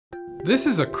This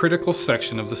is a critical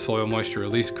section of the soil moisture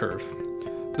release curve.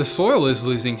 The soil is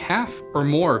losing half or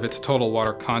more of its total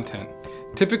water content,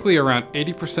 typically around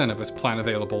 80% of its plant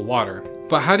available water.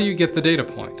 But how do you get the data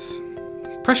points?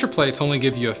 Pressure plates only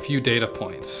give you a few data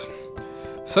points.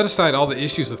 Set aside all the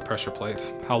issues with pressure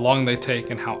plates, how long they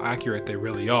take and how accurate they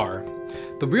really are.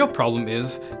 The real problem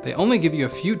is they only give you a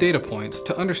few data points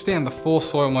to understand the full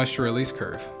soil moisture release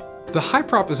curve. The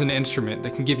Hyprop is an instrument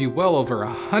that can give you well over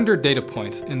 100 data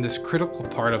points in this critical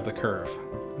part of the curve.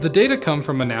 The data come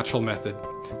from a natural method,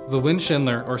 the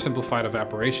Wynne-Schindler or Simplified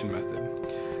evaporation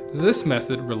method. This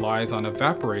method relies on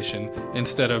evaporation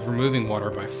instead of removing water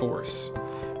by force.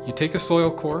 You take a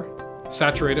soil core,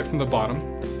 saturate it from the bottom,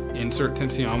 insert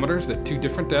tensiometers at 2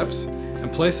 different depths,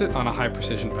 and place it on a high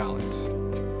precision balance.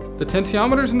 The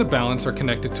tensiometers in the balance are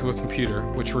connected to a computer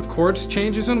which records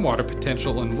changes in water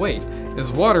potential and weight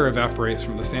as water evaporates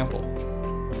from the sample.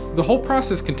 The whole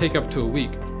process can take up to a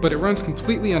week, but it runs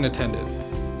completely unattended.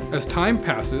 As time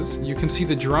passes, you can see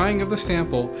the drying of the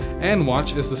sample and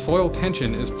watch as the soil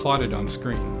tension is plotted on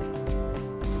screen.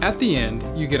 At the end,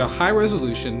 you get a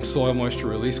high-resolution soil moisture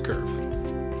release curve.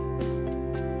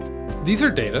 These are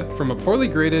data from a poorly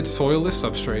graded soilless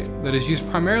substrate that is used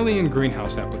primarily in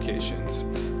greenhouse applications.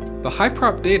 The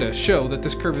Hyprop data show that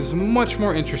this curve is much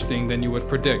more interesting than you would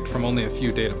predict from only a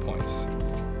few data points.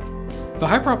 The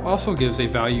Hyprop also gives a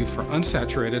value for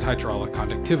unsaturated hydraulic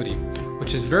conductivity,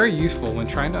 which is very useful when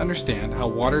trying to understand how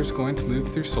water is going to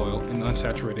move through soil in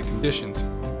unsaturated conditions.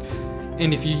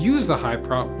 And if you use the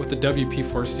Hyprop with the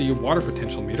WP4C water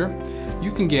potential meter,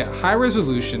 you can get high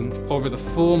resolution over the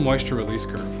full moisture release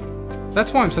curve.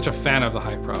 That's why I'm such a fan of the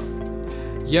Hyprop.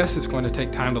 Yes, it's going to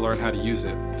take time to learn how to use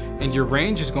it, and your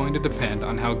range is going to depend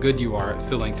on how good you are at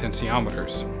filling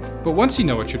tensiometers. But once you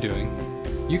know what you're doing,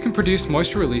 you can produce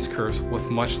moisture release curves with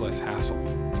much less hassle.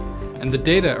 And the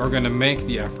data are going to make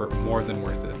the effort more than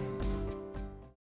worth it.